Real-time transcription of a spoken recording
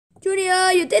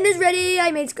Junior, your dinner's ready.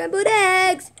 I made scrambled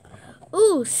eggs.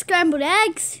 Ooh, scrambled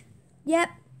eggs? Yep,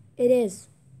 it is.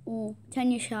 Oh,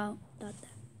 can you shout that?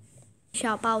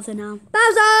 Shout Bowser now.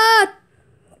 Bowser!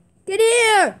 Get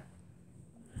here!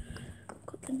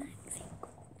 Got the next.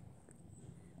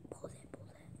 Pause it.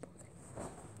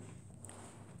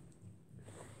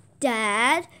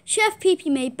 Dad, Chef Pee-Pee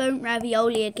made burnt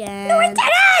ravioli again. No, I didn't!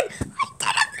 I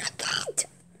didn't make it!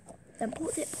 Then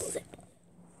pause it.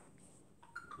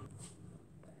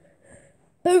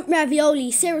 Burnt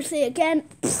ravioli, seriously again?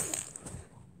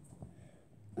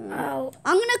 Oh,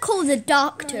 I'm gonna call the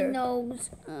doctor.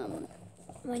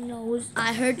 my nose.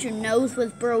 I heard your nose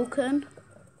was broken.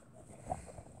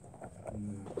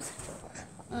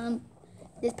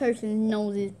 This person's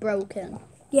nose is broken.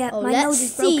 Yeah, my nose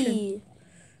is broken.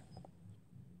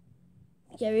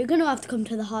 Yeah, you're gonna have to come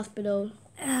to the hospital.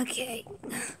 Okay.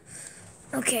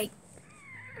 Okay.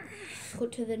 Go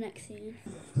to the next scene.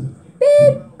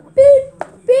 Beep, beep,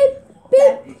 beep,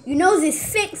 beep. Your nose is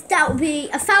fixed. That will be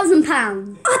 £1,000.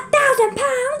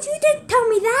 £1,000? You didn't tell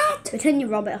me that. Pretend you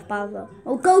rob it off Bowser.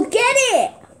 Oh, go get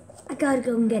it! I gotta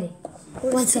go and get it.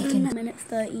 1 second. Minutes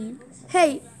 13.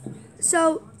 Hey,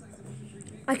 so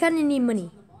I kinda need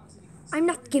money. I'm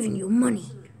not giving you money.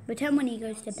 Pretend when he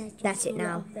goes to bed. That's it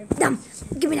now.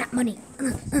 Give me that money.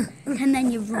 And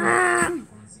then you run.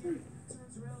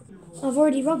 I've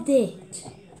already robbed it.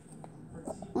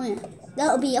 Oh yeah.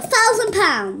 That'll be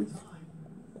 £1,000.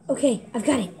 Okay, I've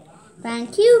got it.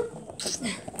 Thank you.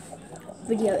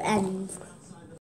 Video ends.